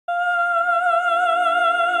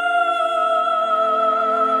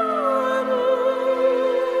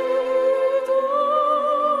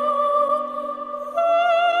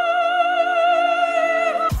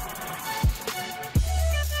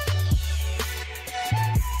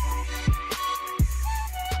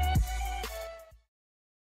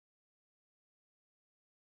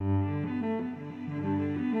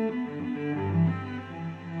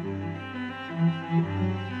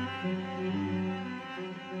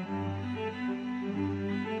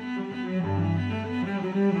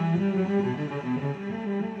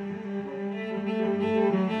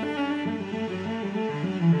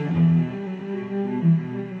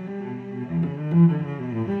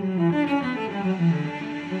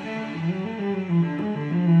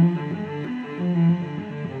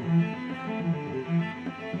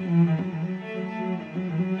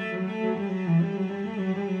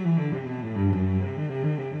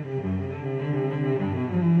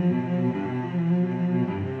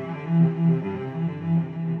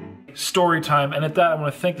story time, and at that I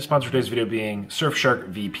want to thank the sponsor of today's video being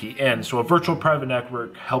Surfshark VPN. So a virtual private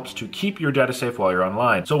network helps to keep your data safe while you're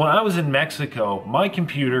online. So when I was in Mexico, my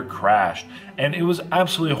computer crashed, and it was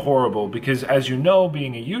absolutely horrible because, as you know,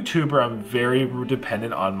 being a YouTuber, I'm very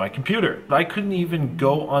dependent on my computer. I couldn't even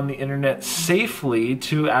go on the internet safely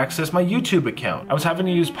to access my YouTube account. I was having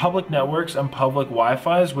to use public networks and public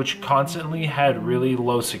Wi-Fi's, which constantly had really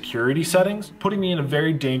low security settings, putting me in a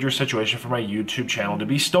very dangerous situation for my YouTube channel to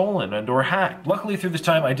be stolen and or hacked. Luckily, through this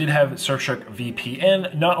time, I did have Surfshark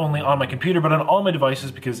VPN, not only on my computer, but on all my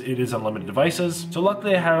devices because it is unlimited devices. So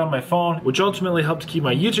luckily I had it on my phone, which ultimately helped keep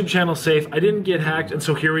my YouTube channel safe. I didn't get hacked, and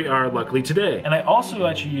so here we are luckily today. And I also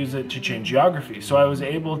actually use it to change geography. So I was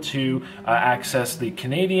able to access the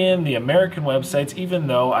Canadian, the American websites, even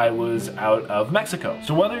though I was out of Mexico.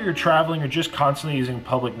 So whether you're traveling or just constantly using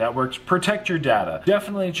public networks, protect your data.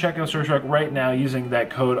 Definitely check out Surfshark right now using that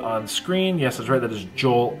code on screen. Yes, that's right, that is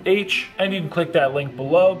Joel H. And you can click that link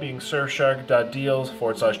below, being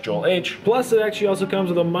surfshark.deals/Joel H. Plus, it actually also comes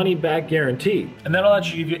with a money back guarantee. And that'll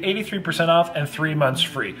actually give you 83% off and 3 months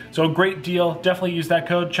free. So a great deal. Definitely use that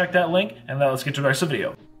code, check that link, and now let's get to the rest of the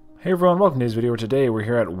video. Hey everyone, welcome to this video. Today we're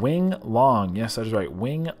here at Wing Long. Yes, that is right,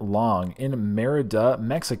 Wing Long in Merida,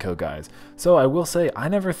 Mexico, guys. So I will say, I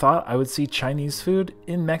never thought I would see Chinese food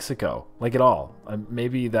in Mexico, like at all.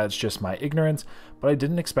 Maybe that's just my ignorance, but I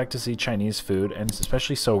didn't expect to see Chinese food, and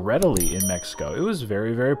especially so readily in Mexico. It was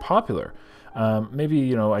very, very popular. Maybe,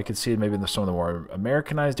 you know, I could see it maybe in some of the more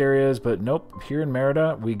Americanized areas, but nope, here in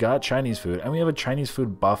Merida, we got Chinese food, and we have a Chinese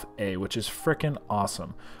food buffet, which is freaking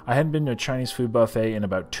awesome. I hadn't been to a Chinese food buffet in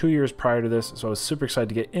about 2 years prior to this, so I was super excited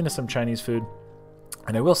to get into some Chinese food,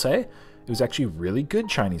 and I will say, it was actually really good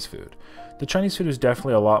Chinese food. The Chinese food is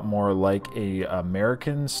definitely a lot more like a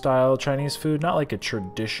American style Chinese food, not like a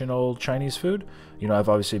traditional Chinese food. You know, I've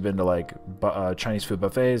obviously been to like Chinese food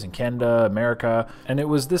buffets in Canada, America, and it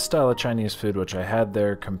was this style of Chinese food which I had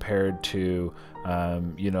there compared to,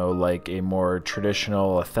 you know, like a more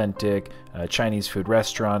traditional, authentic Chinese food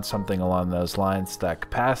restaurant, something along those lines, that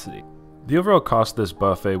capacity. The overall cost of this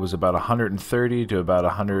buffet was about 130 to about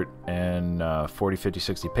 140, 50,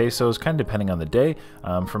 60 pesos, kind of depending on the day.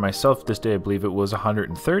 For myself, this day I believe it was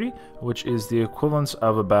 130, which is the equivalence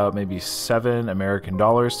of about maybe $7 American,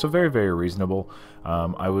 so very, very reasonable.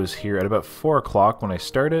 I was here at about 4 o'clock when I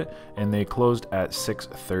started, and they closed at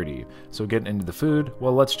 6:30. So getting into the food,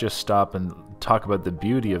 well, let's just stop and talk about the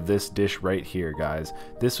beauty of this dish right here, guys.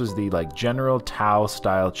 This was the like General Tao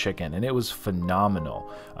style chicken, and it was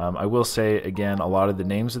phenomenal. I will say again, a lot of the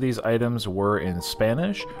names of these items were in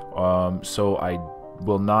Spanish, so I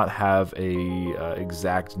will not have a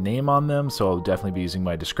exact name on them, so I'll definitely be using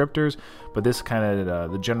my descriptors. But this kind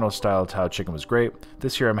of the General style Tao chicken was great.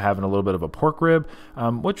 This year I'm having a little bit of a pork rib,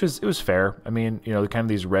 which was fair. I mean, you know, kind of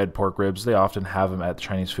these red pork ribs, they often have them at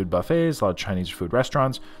Chinese food buffets, a lot of Chinese food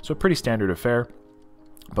restaurants, so pretty standard affair.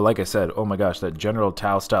 But like I said, oh my gosh, that General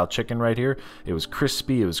Tao style chicken right here, it was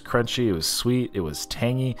crispy, it was crunchy, it was sweet, it was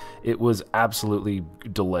tangy, it was absolutely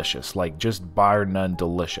delicious, like just bar none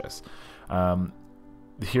delicious.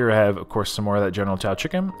 Here I have, of course, some more of that General Tao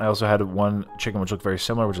chicken. I also had one chicken which looked very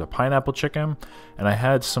similar, which is a pineapple chicken. And I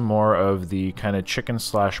had some more of the kind of chicken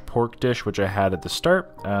slash pork dish, which I had at the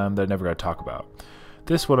start that I never got to talk about.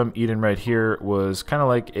 This, what I'm eating right here, was kind of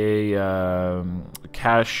like a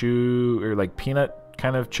cashew or like peanut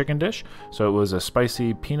kind of chicken dish. So it was a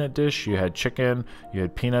spicy peanut dish. You had chicken, you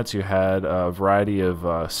had peanuts, you had a variety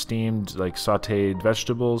of steamed, like sauteed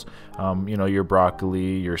vegetables, you know, your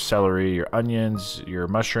broccoli, your celery, your onions, your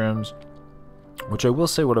mushrooms. Which I will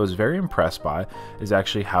say, what I was very impressed by is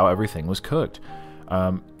actually how everything was cooked.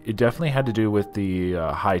 It definitely had to do with the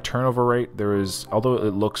high turnover rate. There was, although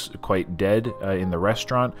it looks quite dead in the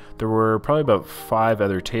restaurant, there were probably about 5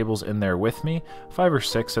 other tables in there with me, 5 or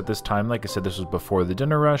 6 at this time. Like I said, this was before the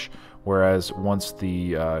dinner rush, whereas once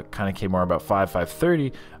the kind of came more about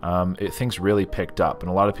 5:30, things really picked up, and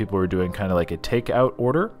a lot of people were doing kind of like a takeout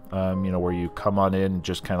order, you know, where you come on in,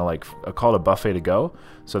 just kind of like call it a buffet to go.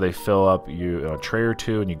 So they fill up you a tray or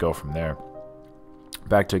two, and you go from there.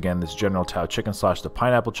 Back to, again, this General Tao chicken slash the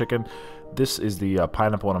pineapple chicken. This is the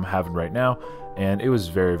pineapple one I'm having right now, and it was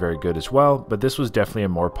very, very good as well, but this was definitely a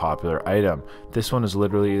more popular item. This one is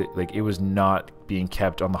literally, like, it was not being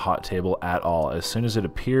kept on the hot table at all. As soon as it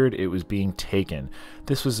appeared, it was being taken.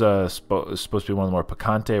 This was supposed to be one of the more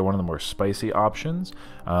picante, one of the more spicy options,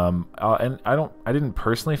 and I didn't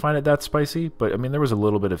personally find it that spicy, but I mean, there was a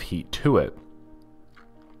little bit of heat to it.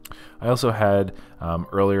 I also had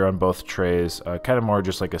earlier on both trays kind of more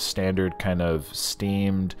just like a standard kind of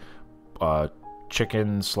steamed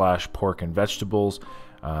chicken slash pork and vegetables.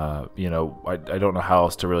 You know, I don't know how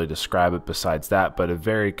else to really describe it besides that, but a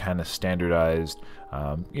very kind of standardized,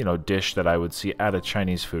 you know, dish that I would see at a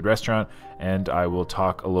Chinese food restaurant, and I will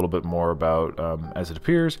talk a little bit more about as it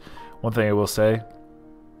appears. One thing I will say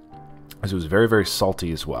is it was very, very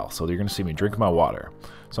salty as well, so you're going to see me drink my water.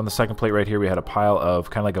 So on the second plate right here, we had a pile of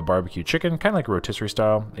kind of like a barbecue chicken, kind of like a rotisserie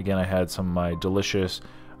style. Again, I had some of my delicious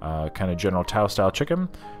kind of General Tao style chicken.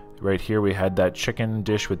 Right here, we had that chicken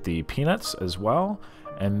dish with the peanuts as well.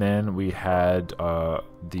 And then we had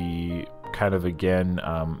the kind of, again,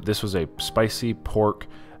 this was a spicy pork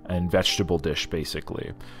and vegetable dish,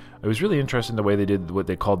 basically. It was really interesting the way they did what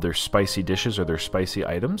they called their spicy dishes or their spicy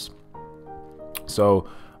items. So,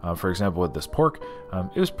 for example, with this pork,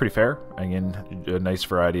 it was pretty fair. Again, a nice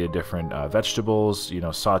variety of different vegetables, you know,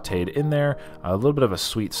 sauteed in there. A little bit of a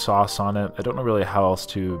sweet sauce on it. I don't know really how else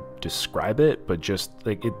to describe it, but just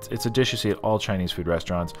like it's a dish you see at all Chinese food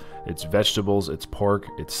restaurants. It's vegetables, it's pork,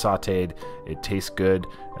 it's sauteed, it tastes good.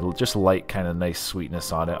 Just light kind of nice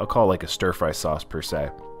sweetness on it. I'll call it like a stir-fry sauce per se.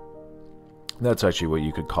 That's actually what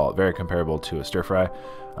you could call it. Very comparable to a stir-fry.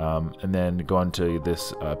 And then go on to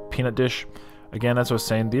this peanut dish. Again, as I was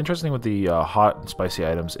saying, the interesting thing with the hot and spicy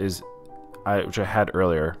items is, which I had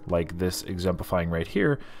earlier, like this exemplifying right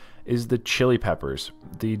here, is the chili peppers.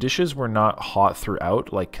 The dishes were not hot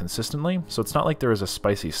throughout, like consistently, so it's not like there was a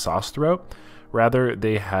spicy sauce throughout. Rather,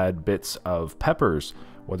 they had bits of peppers,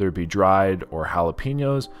 whether it be dried or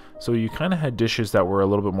jalapenos. So you kind of had dishes that were a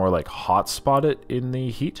little bit more like hot spotted in the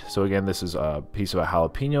heat. So again, this is a piece of a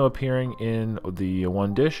jalapeno appearing in the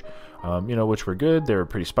one dish, you know, which were good. They were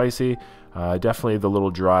pretty spicy. Definitely the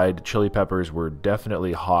little dried chili peppers were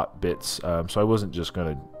definitely hot bits. So I wasn't just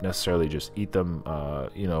going to necessarily just eat them,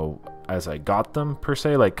 you know, as I got them per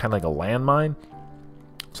se, like kind of like a landmine.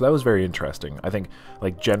 So that was very interesting. I think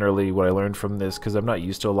like generally what I learned from this, because I'm not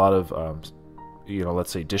used to a lot of, you know, let's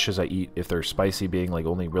say dishes I eat, if they're spicy, being like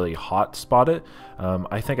only really hot spotted.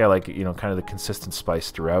 I think I like, you know, kind of the consistent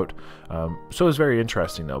spice throughout. So it was very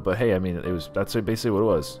interesting though. But hey, I mean, that's basically what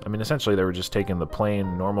it was. I mean, essentially they were just taking the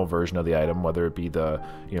plain normal version of the item, whether it be the,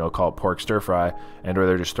 you know, call it pork stir fry, and or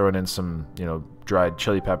they're just throwing in some, you know, dried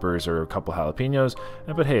chili peppers or a couple jalapenos.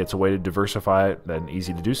 But hey, it's a way to diversify it and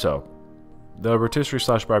easy to do so. The rotisserie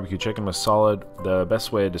 / barbecue chicken was solid. The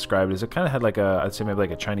best way to describe it is it kind of had like a, I'd say maybe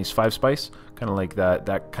like a Chinese 5-spice, kind of like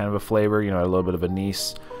that kind of a flavor, you know, a little bit of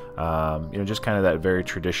anise, you know, just kind of that very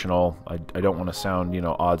traditional, I don't want to sound, you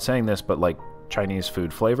know, odd saying this, but like Chinese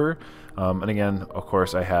food flavor. And again, of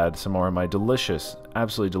course, I had some more of my delicious,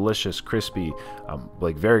 absolutely delicious, crispy,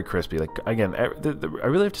 like very crispy. Like again, I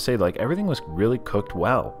really have to say, like everything was really cooked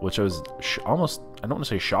well, which I was almost, I don't want to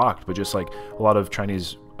say shocked, but just like a lot of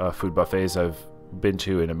Chinese food buffets I've been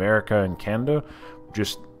to in America and Canada,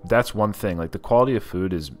 just that's one thing. Like the quality of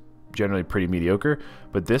food is generally pretty mediocre,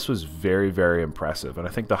 but this was very, very impressive, and I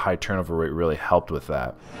think the high turnover rate really helped with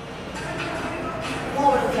that.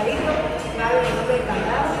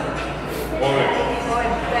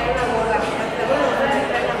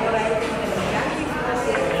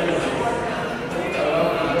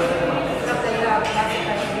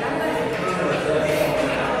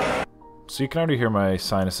 So you can already hear my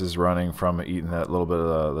sinuses running from eating that little bit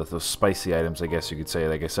of those spicy items, I guess you could say.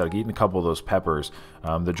 Like I said, like eating a couple of those peppers.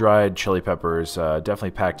 The dried chili peppers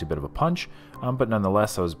definitely packed a bit of a punch, but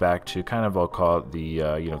nonetheless, I was back to kind of, I'll call it the,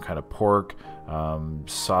 you know, kind of pork,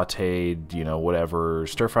 sauteed, you know, whatever,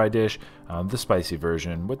 stir-fry dish, the spicy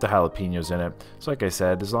version with the jalapenos in it. So like I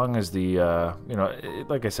said, as long as the, you know,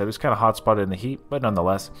 like I said, it was kind of hot spotted in the heat, but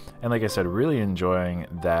nonetheless, and like I said, really enjoying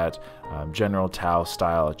that General Tao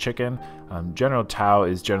style chicken. General Tao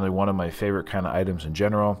is generally one of my favorite kind of items in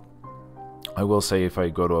general. I will say if I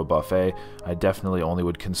go to a buffet, I definitely only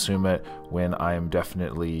would consume it when I am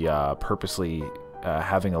definitely purposely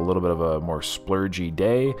having a little bit of a more splurgy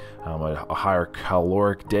day, a higher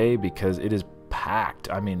caloric day, because it is packed.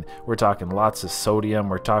 I mean, we're talking lots of sodium,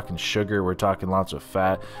 we're talking sugar, we're talking lots of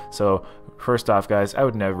fat. So first off, guys, I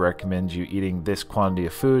would never recommend you eating this quantity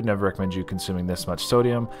of food, never recommend you consuming this much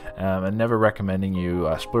sodium, and never recommending you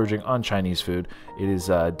splurging on Chinese food. It is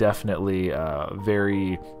definitely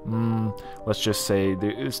very, let's just say,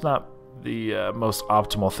 it's not the most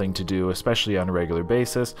optimal thing to do, especially on a regular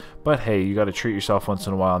basis, but hey, you got to treat yourself once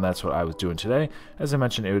in a while, and that's what I was doing today. As I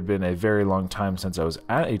mentioned, it had been a very long time since I was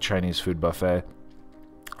at a Chinese food buffet,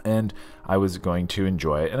 and I was going to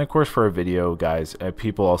enjoy it. And of course, for a video, guys,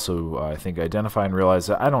 people also I think identify and realize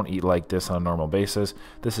that I don't eat like this on a normal basis.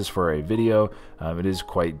 This is for a video. It is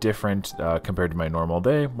quite different compared to my normal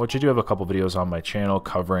day, which I do have a couple videos on my channel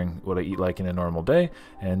covering what I eat like in a normal day,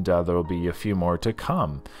 and there will be a few more to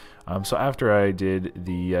come. So after I did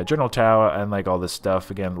the General Tao and like all this stuff,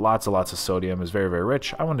 again, lots and lots of sodium, is very, very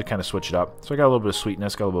rich. I wanted to kind of switch it up. So I got a little bit of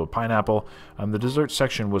sweetness, got a little bit of pineapple. The dessert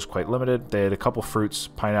section was quite limited. They had a couple fruits,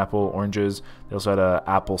 pineapple, oranges. They also had an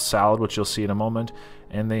apple salad, which you'll see in a moment.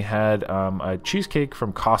 And they had a cheesecake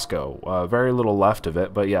from Costco. Very little left of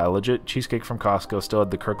it, but yeah, legit cheesecake from Costco. Still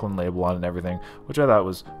had the Kirkland label on and everything, which I thought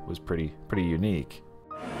was pretty unique.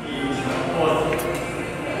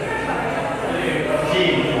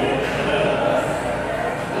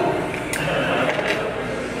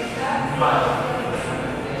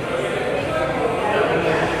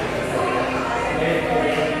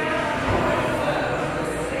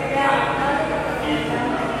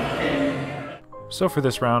 So for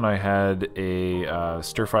this round, I had a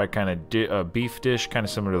stir-fry kind of beef dish, kind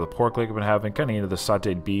of similar to the pork like I've been having, kind of into the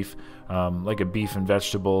sautéed beef, like a beef and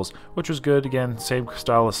vegetables, which was good. Again, same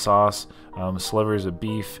style of sauce, slivers of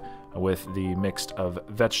beef with the mixed of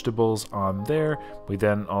vegetables on there. We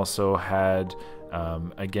then also had,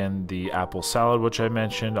 again, the apple salad, which I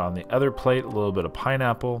mentioned on the other plate, a little bit of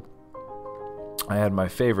pineapple. I had my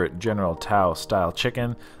favorite General Tao style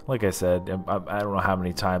chicken. Like I said, I don't know how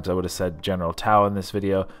many times I would have said General Tao in this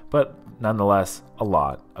video, but nonetheless, a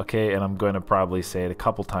lot. Okay, and I'm going to probably say it a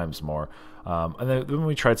couple times more. And then when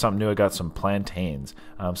we tried something new, I got some plantains.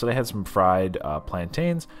 So they had some fried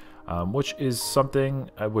plantains, which is something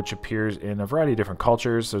which appears in a variety of different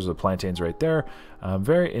cultures. There's the plantains right there.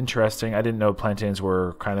 Very interesting. I didn't know plantains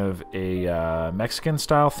were kind of a Mexican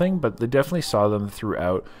style thing, but they definitely saw them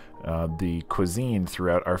throughout the cuisine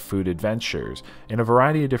throughout our food adventures in a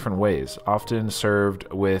variety of different ways, often served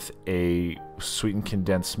with a sweetened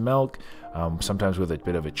condensed milk, sometimes with a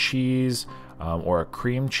bit of a cheese or a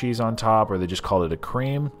cream cheese on top, or they just call it a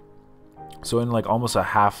cream. So in like almost a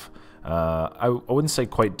half, I wouldn't say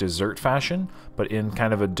quite dessert fashion, but in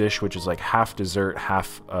kind of a dish which is like half dessert,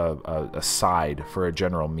 half a side for a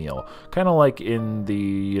general meal. Kind of like in the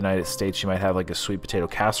United States, you might have like a sweet potato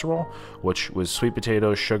casserole, which was sweet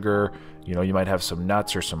potatoes, sugar, you know, you might have some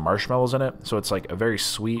nuts or some marshmallows in it. So it's like a very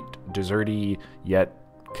sweet, desserty, yet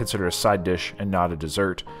considered a side dish and not a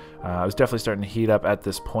dessert. I was definitely starting to heat up at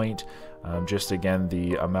this point. Just again,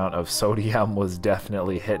 the amount of sodium was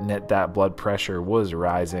definitely hitting it. That blood pressure was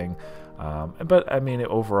rising. But I mean,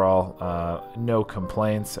 overall, no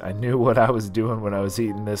complaints. I knew what I was doing when I was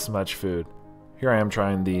eating this much food. Here I am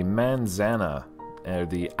trying the manzana,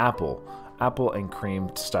 the apple and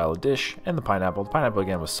cream style of dish, and the pineapple. The pineapple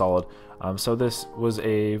again was solid. So this was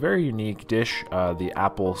a very unique dish, the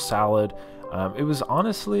apple salad. It was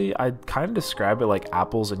honestly, I'd kind of describe it like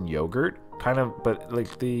apples and yogurt, kind of, but like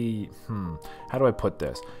how do I put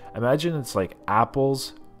this? Imagine it's like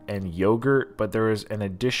apples and yogurt, but there was an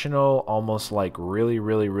additional, almost like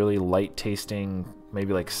really light tasting,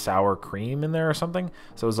 maybe like sour cream in there or something.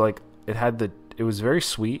 So it was like, it was very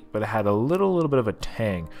sweet, but it had a little bit of a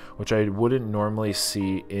tang, which I wouldn't normally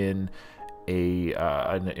see in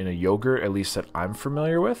a yogurt, at least that I'm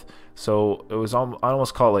familiar with. So it was, I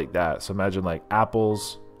almost call it like that. So imagine like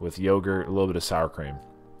apples with yogurt, a little bit of sour cream.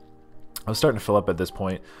 I was starting to fill up at this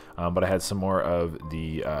point, but I had some more of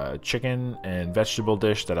the chicken and vegetable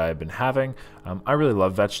dish that I've been having. I really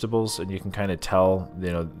love vegetables, and you can kind of tell,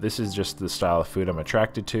 you know, this is just the style of food I'm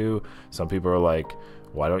attracted to. Some people are like,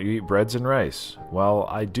 why don't you eat breads and rice? Well,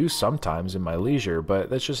 I do sometimes in my leisure, but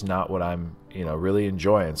that's just not what I'm, you know, really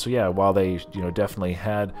enjoying. So yeah, while they, you know, definitely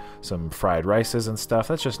had some fried rices and stuff,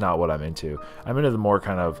 that's just not what I'm into. I'm into the more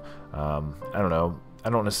kind of, I don't know, I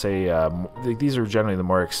don't want to say, these are generally the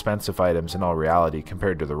more expensive items in all reality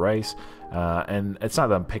compared to the rice. And it's not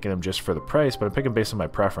that I'm picking them just for the price, but I'm picking based on my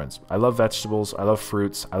preference. I love vegetables, I love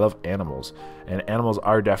fruits, I love animals. And animals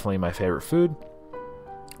are definitely my favorite food.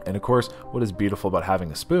 And of course, what is beautiful about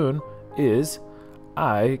having a spoon is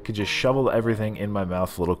I could just shovel everything in my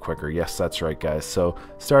mouth a little quicker. Yes, that's right, guys. So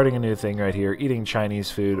starting a new thing right here, eating Chinese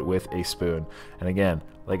food with a spoon. And again,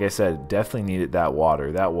 like I said, definitely needed that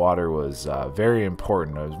water. That water was very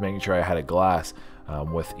important. I was making sure I had a glass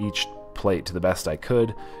with each plate to the best I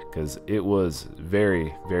could, because it was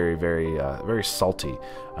very salty.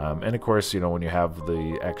 And of course, you know, when you have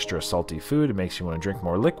the extra salty food, it makes you want to drink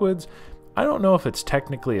more liquids. I don't know if it's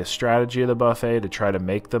technically a strategy of the buffet to try to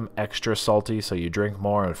make them extra salty so you drink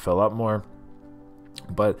more and fill up more,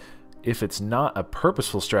 but if it's not a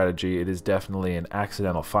purposeful strategy, it is definitely an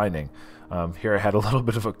accidental finding. Here I had a little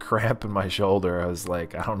bit of a cramp in my shoulder. I was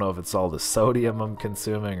like, I don't know if it's all the sodium I'm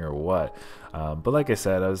consuming or what. But like I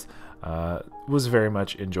said, I was very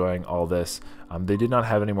much enjoying all this. They did not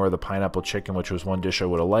have any more of the pineapple chicken, which was one dish I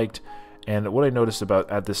would have liked. And what I noticed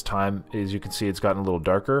about at this time is you can see it's gotten a little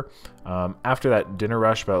darker. After that dinner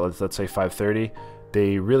rush, about let's say 5:30,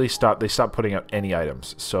 they stopped putting out any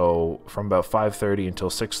items. So from about 5:30 until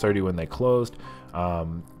 6:30 when they closed,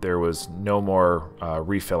 there was no more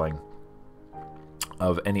refilling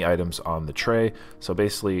of any items on the tray. So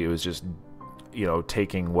basically it was just, you know,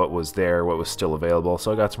 taking what was there, what was still available.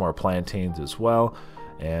 So I got some more plantains as well,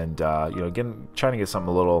 and you know, again, trying to get something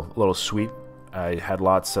a little sweet. I had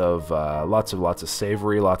lots of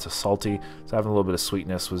savory, lots of salty. So having a little bit of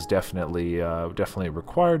sweetness was definitely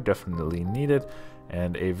required, definitely needed,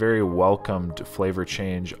 and a very welcomed flavor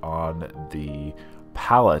change on the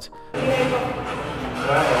palate.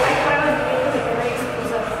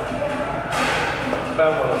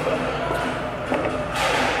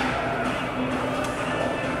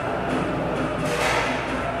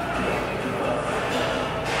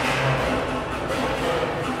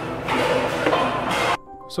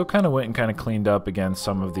 So kind of went and kind of cleaned up again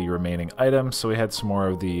some of the remaining items. So we had some more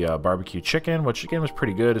of the barbecue chicken, which again was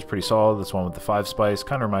pretty good. It's pretty solid. This one with the 5 spice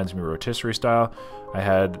kind of reminds me of rotisserie style. I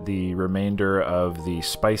had the remainder of the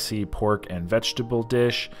spicy pork and vegetable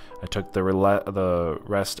dish. I took the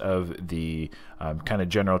rest of the kind of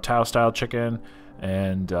General Tao style chicken.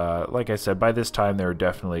 And like I said, by this time they were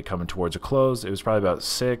definitely coming towards a close. It was probably about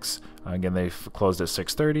 6. Again, they closed at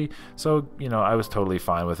 6:30. So, you know, I was totally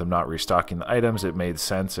fine with them not restocking the items. It made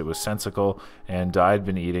sense. It was sensical. And I'd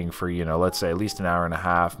been eating for, you know, let's say at least an hour and a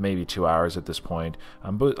half, maybe 2 hours at this point.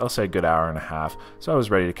 But I'll say a good hour and a half. So I was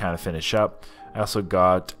ready to kind of finish up. I also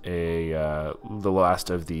got the last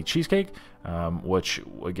of the cheesecake, which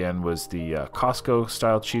again was the Costco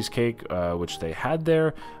style cheesecake, which they had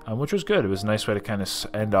there, which was good. It was a nice way to kind of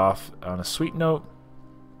end off on a sweet note.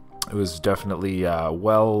 It was definitely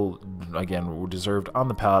again, deserved on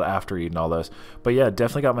the palate after eating all this. But yeah,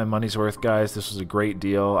 definitely got my money's worth, guys. This was a great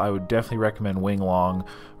deal. I would definitely recommend Wing Long.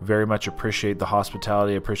 Very much appreciate the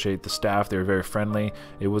hospitality, appreciate the staff. They were very friendly.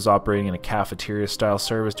 It was operating in a cafeteria style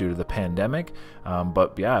service due to the pandemic.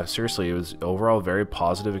 But yeah, seriously, it was overall a very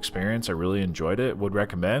positive experience. I really enjoyed it. Would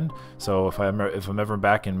recommend. So if I'm ever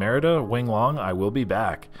back in Merida, Wing Long, I will be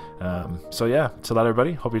back. So yeah, to that,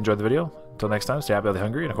 everybody, hope you enjoyed the video. Until next time, stay happy, healthy,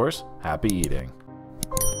 hungry, and of course, happy eating.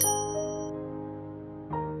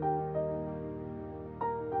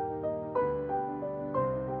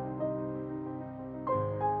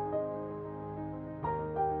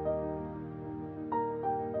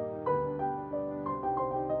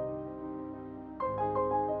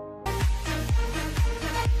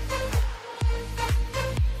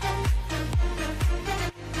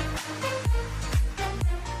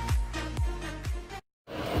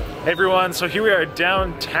 Hey everyone, so here we are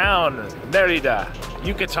downtown Merida,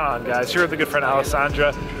 Yucatan, guys. Here with the good friend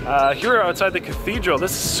Alessandra. Here we are outside the cathedral.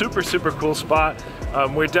 This is a super cool spot.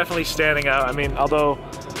 We're definitely standing out. I mean, although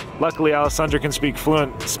luckily Alessandra can speak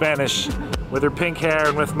fluent Spanish, with her pink hair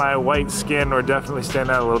and with my white skin, we're definitely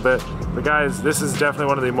standing out a little bit. But guys, this is definitely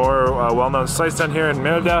one of the more well-known sites down here in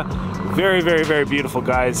Merida. Very beautiful,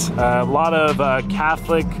 guys. A lot of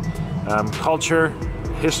Catholic culture,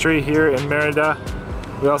 history here in Merida.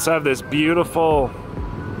 We also have this beautiful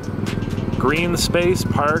green space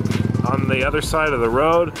park on the other side of the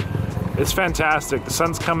road. It's fantastic. The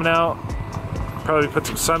sun's coming out. Probably put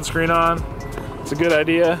some sunscreen on. It's a good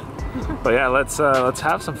idea. But yeah, let's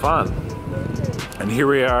have some fun. And here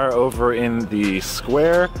we are over in the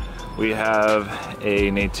square. We have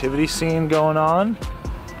a nativity scene going on,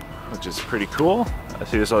 which is pretty cool. I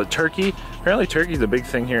see this other turkey. Apparently turkey's a big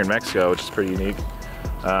thing here in Mexico, which is pretty unique.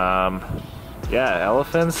 Yeah,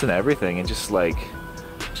 elephants and everything, and just look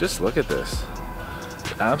at this.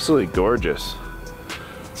 Absolutely gorgeous.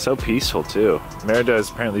 So peaceful too. Merida is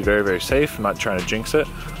apparently very safe. I'm not trying to jinx it.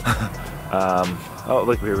 Oh,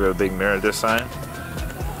 look, we have a big Merida sign.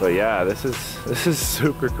 But yeah, this is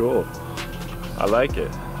super cool. I like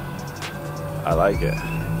it. I like it.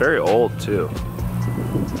 Very old too.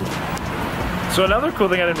 So another cool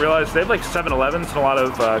thing I didn't realize, they have like 7-Elevens and a lot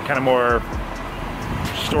of kind of more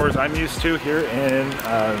stores I'm used to here in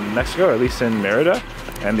Mexico, or at least in Merida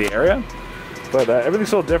and the area. But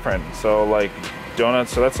everything's a little different. So like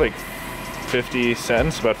donuts, so that's like 50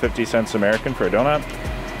 cents, about 50 cents American for a donut.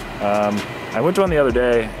 I went to one the other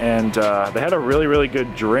day and they had a really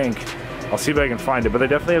good drink. I'll see if I can find it, but they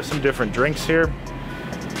definitely have some different drinks here.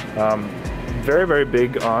 Very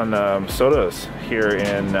big on sodas here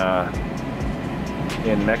in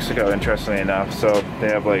Mexico, interestingly enough. So they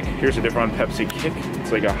have like, here's a different one, Pepsi Kick.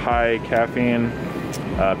 It's like a high caffeine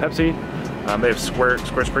Pepsi. They have Squirt's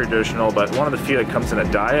pretty traditional, but one of the few that comes in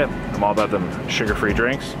a diet. I'm all about them sugar-free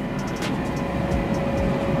drinks.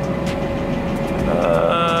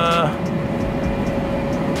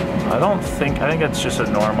 I think it's just a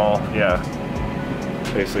normal, yeah,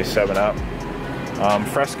 basically 7-Up.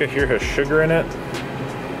 Fresca here has sugar in it.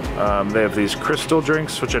 They have these crystal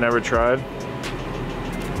drinks, which I never tried.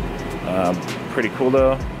 Pretty cool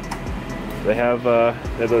though. They have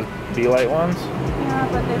those Be Light ones. Yeah,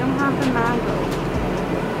 but they don't have the mango.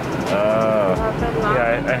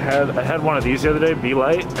 Yeah, I had one of these the other day, Be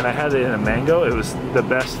Light, and I had it in a mango. It was the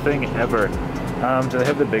best thing ever. Do they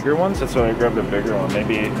have the bigger ones? That's why I grabbed the bigger one.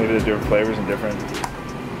 Maybe there's different flavors and different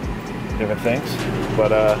things.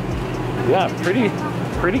 But yeah,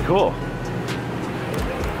 pretty cool.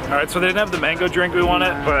 All right, so they didn't have the mango drink we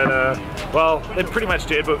wanted, but well, they pretty much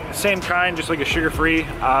did, but same kind, just like a sugar-free.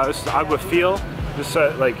 This is agua feel. Just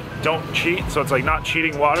like don't cheat, so it's like not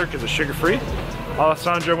cheating water because it's sugar-free.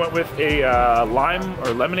 Alessandra went with a lime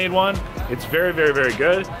or lemonade one. It's very, very, very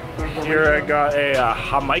good. Here I got a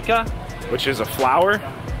Jamaica, which is a flower,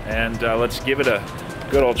 and let's give it a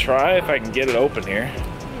good old try if I can get it open here. You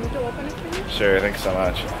want to open it for you? Sure, thanks so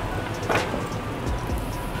much.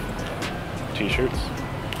 T-shirts.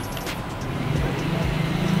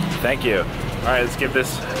 Thank you. All right, let's give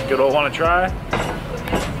this good old one a try.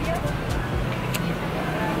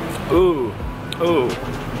 Ooh, ooh.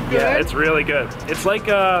 Yeah, it's really good. It's like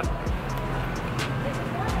I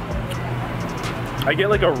get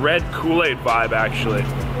like a red Kool-Aid vibe actually.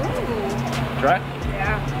 Ooh. Try?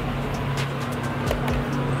 Yeah.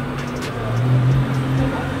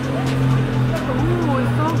 Ooh,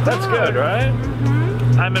 it's so good. That's good, right?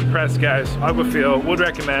 Mm-hmm. I'm impressed, guys. Agua feel, would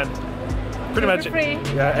recommend. Pretty much, Sugar-free.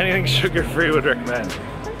 yeah, anything sugar-free would recommend.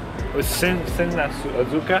 With sin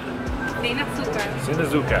azúcar? Sin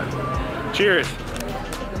azúcar. Cheers.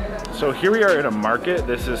 So here we are in a market.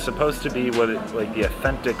 This is supposed to be like the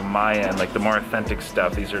authentic Mayan, like the more authentic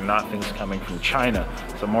stuff. These are not things coming from China.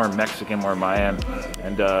 So more Mexican, more Mayan.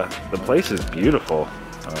 And the place is beautiful.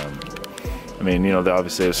 I mean, you know,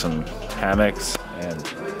 obviously there's some hammocks and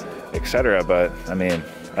etc. But I mean,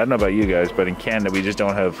 I don't know about you guys, but in Canada we just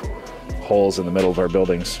don't have holes in the middle of our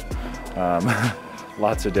buildings.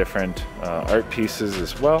 Lots of different art pieces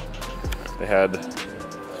as well. They had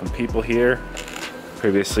some people here.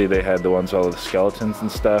 Previously they had the ones with all the skeletons and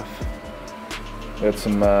stuff. We got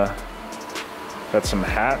some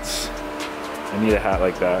hats. I need a hat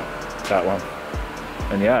like that one.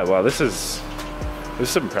 And yeah, wow, this is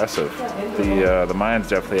impressive. The Mayans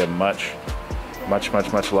definitely have much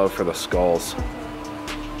love for the skulls.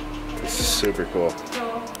 This is super cool.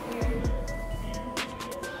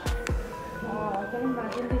 Oh, I can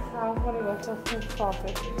imagine this house when it was just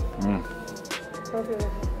coffee. So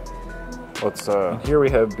beautiful. Let's here we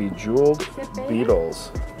have bejeweled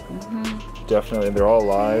beetles. Definitely, they're all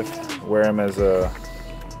alive. Wear them as a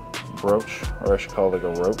brooch, or I should call it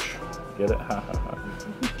like a roach. Get it?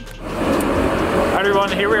 Alright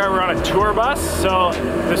everyone, here we are, we're on a tour bus. So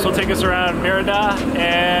this will take us around Merida,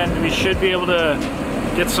 and we should be able to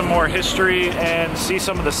get some more history and see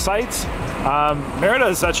some of the sights. Merida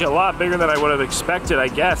is actually a lot bigger than I would have expected, I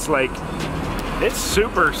guess. Like, it's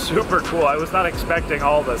super, super cool. I was not expecting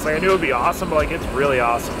all this. Like, I knew it would be awesome, but like, it's really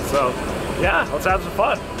awesome. So yeah, let's have some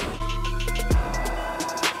fun.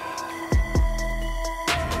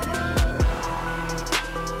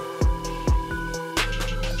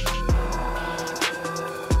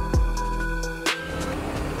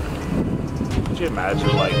 Could you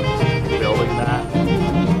imagine like building that?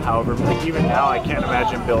 However, like even now I can't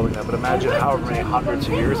imagine building that, but imagine however many hundreds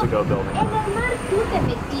of years ago building that.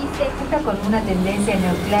 Con una tendencia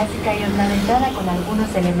neoclásica y ornamentada con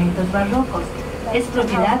algunos elementos barrocos. Es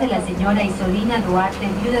propiedad de la señora Isolina Duarte,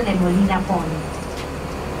 viuda de Molina Pony.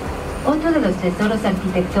 Otro de los tesoros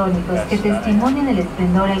arquitectónicos que testimonian el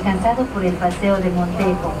esplendor alcanzado por el Paseo de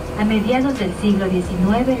Montejo a mediados del siglo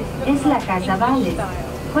XIX es la Casa Vales.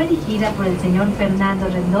 Fue erigida por el señor Fernando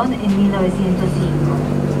Rendón en 1905.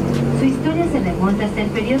 Su historia se remonta hasta el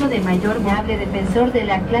periodo de mayor noble defensor de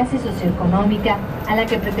la clase socioeconómica a la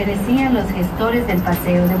que pertenecían los gestores del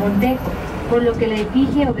Paseo de Montejo, por lo que la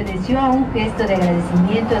efigie obedeció a un gesto de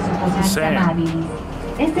agradecimiento a su possanza amabilis.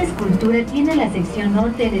 Esta escultura tiene la sección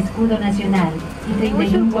norte del escudo nacional y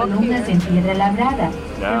 31 columnas en piedra labrada,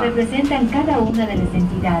 que representan cada una de las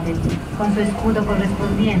entidades, con su escudo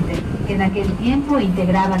correspondiente, que en aquel tiempo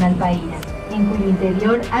integraban al país, en cuyo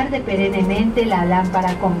interior arde perennemente la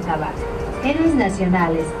lámpara cóncava. Héroes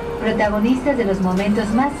nacionales, protagonistas de los momentos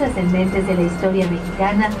más trascendentes de la historia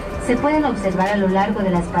mexicana, se pueden observar a lo largo de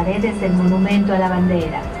las paredes del monumento a la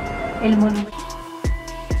bandera. El monumento...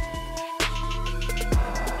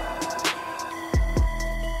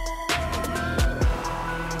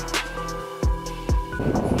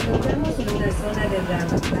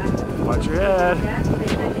 Watch your head.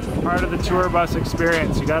 Part of the tour bus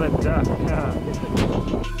experience. You gotta duck. Yeah.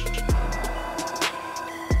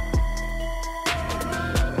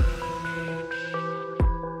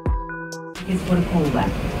 por Cuba.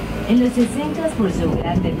 En los 60 por su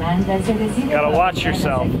gran demanda se decide Gotta watch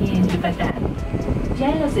yourself. aquí en Yucatán. Ya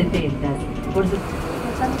en los 70 por su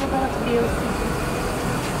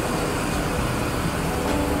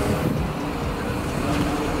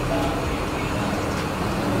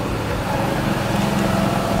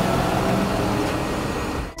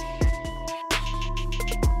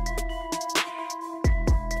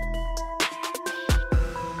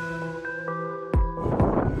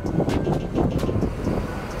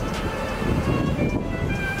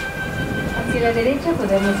Hacia la derecha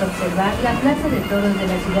podemos observar la Plaza de Toros de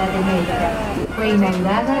la Ciudad de Mérida. Fue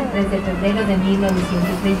inaugurada el 3 de febrero de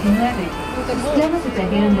 1929. Los planos se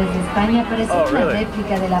trajeron desde España para hacer una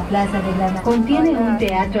réplica de la Plaza de la Nación. Contiene un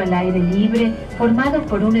teatro al aire libre formado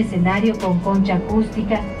por un escenario con concha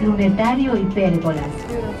acústica, lunetario y pérgolas.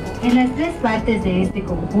 En las tres partes de este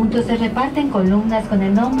conjunto se reparten columnas con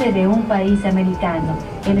el nombre de un país americano,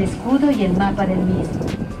 el escudo y el mapa del mismo.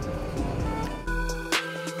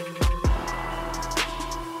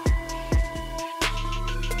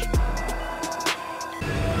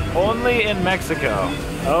 Only in Mexico.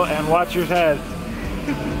 Oh, and watch your head.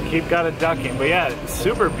 Keep got it ducking. But yeah,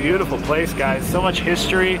 super beautiful place, guys. So much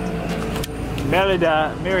history.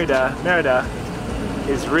 Merida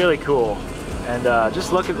is really cool. And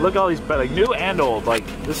just look at all these, like new and old. Like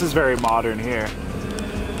this is very modern here.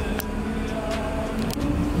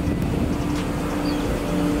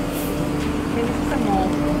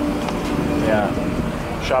 Yeah,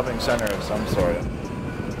 shopping center of some sort.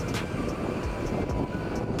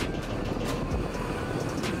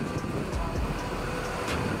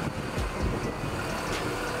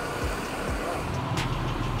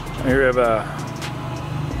 Here we have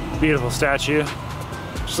a beautiful statue.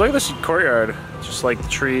 Just look at this courtyard. Just like the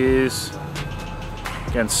trees.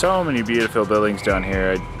 Again, so many beautiful buildings down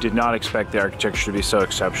here. I did not expect the architecture to be so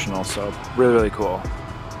exceptional. So really, really cool.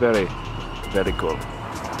 Very, very cool.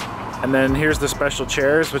 And then here's the special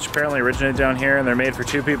chairs, which apparently originated down here, and they're made for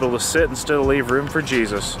two people to sit and still leave room for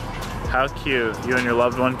Jesus. How cute. You and your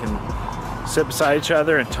loved one can sit beside each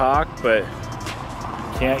other and talk, but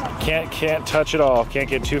can't touch it all. Can't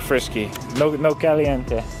get too frisky. No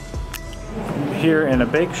caliente. Here in a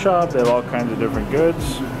bake shop, they have all kinds of different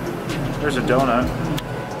goods. There's a donut.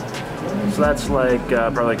 So that's like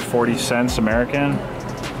probably like 40 cents American.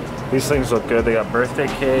 These things look good. They got birthday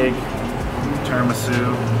cake,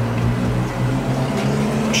 tiramisu,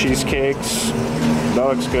 cheesecakes. That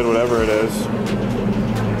looks good, whatever it is.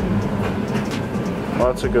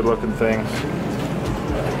 Lots of good looking things.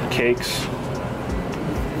 Cakes.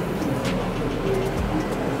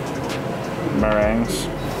 Meringues.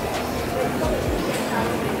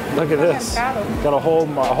 Look at this. Got a whole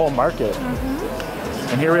market.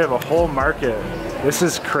 And here we have a whole market. This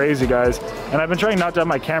is crazy, guys. And I've been trying not to have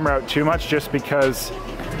my camera out too much just because,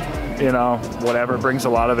 you know, whatever brings a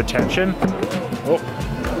lot of attention.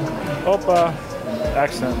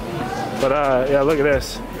 Accident. But yeah, look at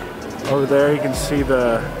this. Over there you can see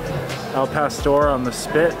the Al Pastor on the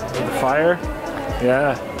spit with the fire.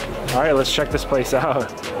 Yeah. All right, let's check this place out.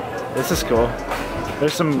 This is cool.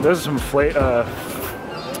 There's some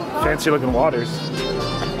fancy looking waters.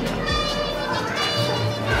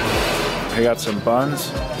 I got some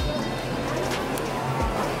buns.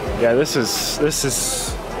 Yeah, this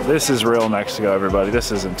is real Mexico, everybody. This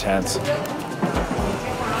is intense.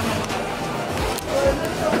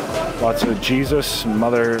 Lots of Jesus,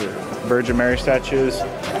 Mother Virgin Mary statues.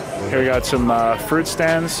 Here we got some fruit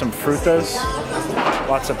stands, some frutas,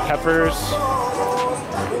 lots of peppers.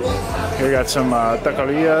 Here we got some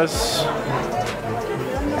taquerillas,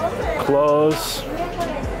 clothes.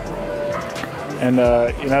 And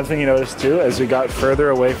another thing you notice too, as we got further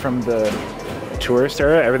away from the tourist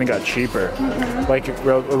area, everything got cheaper. Like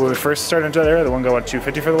when we first started into that area, the one guy wanted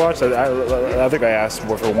 $250 for the watch. The other guy asked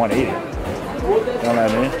more for $180. You know what I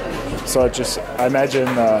mean? So it just, I imagine,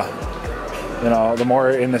 you know, the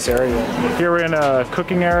more in this area. Here we're in a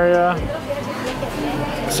cooking area,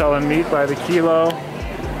 selling meat by the kilo.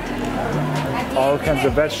 All kinds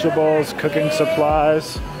of vegetables, cooking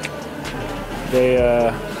supplies. They,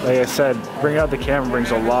 like I said, bring out the camera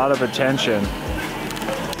brings a lot of attention.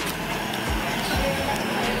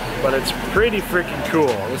 But it's pretty freaking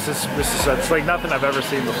cool. This is it's like nothing I've ever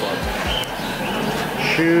seen before.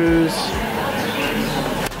 Shoes,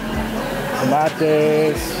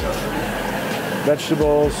 tomates,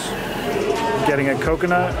 vegetables. Getting a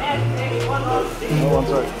coconut. Oh, one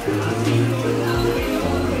sec.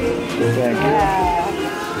 Thank you.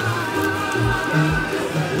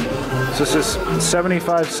 So this is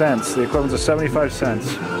 75 cents. The equivalent of 75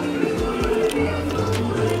 cents.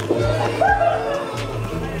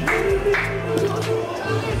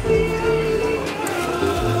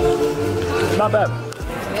 Not bad.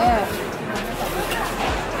 Yeah.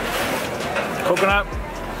 Coconut.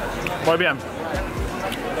 Muy bien.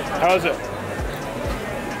 How is it?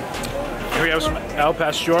 Here we have some El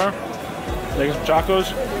Pastor. Making some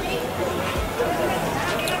tacos.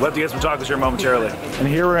 We'll have to get some tacos here momentarily. And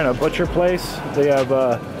here we're in a butcher place. They have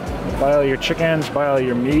buy all your chickens, buy all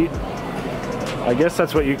your meat. I guess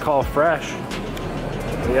that's what you call fresh.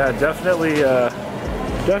 But yeah, definitely a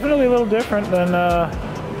little different than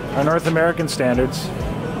our North American standards.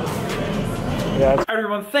 Yeah. Alright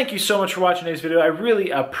everyone, thank you so much for watching today's video. I really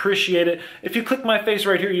appreciate it. If you click my face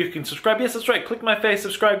right here, you can subscribe. Yes, that's right. Click my face,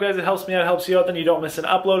 subscribe guys. It helps me out, it helps you out. Then you don't miss an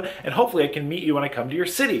upload. And hopefully I can meet you when I come to your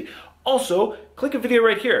city. Also, click a video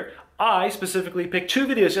right here. I specifically picked 2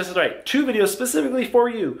 videos, yes that's right, 2 videos specifically for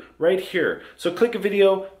you right here. So click a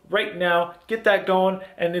video right now, get that going,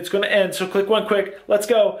 and it's gonna end. So click one quick, let's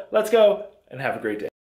go, and have a great day.